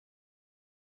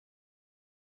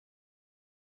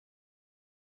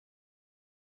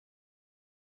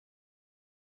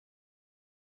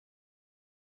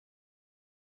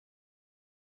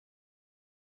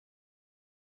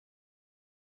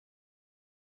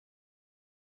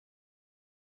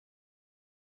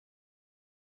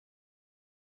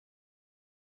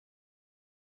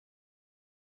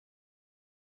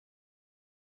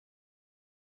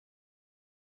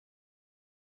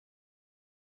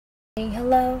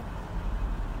Hello,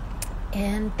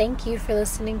 and thank you for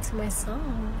listening to my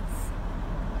songs.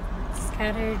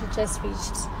 Scattered just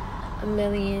reached 1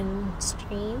 million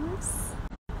streams.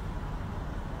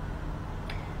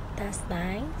 That's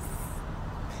nice.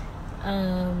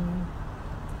 And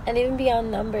even beyond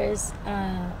numbers,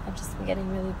 I've just been getting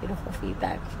really beautiful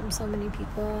feedback from so many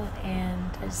people,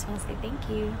 and I just want to say thank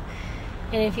you.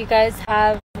 And if you guys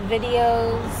have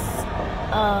videos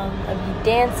of you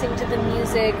dancing to the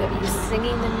music, of you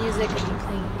singing the music, of you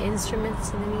playing instruments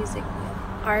to the music,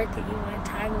 art that you want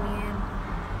to tag me in,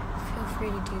 feel free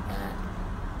to do that.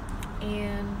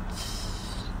 And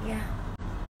yeah,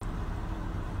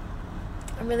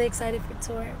 I'm really excited for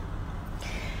tour.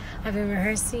 I've been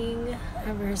rehearsing. I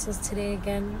have rehearsals today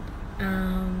again,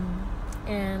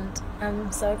 and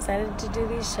I'm so excited to do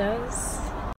these shows.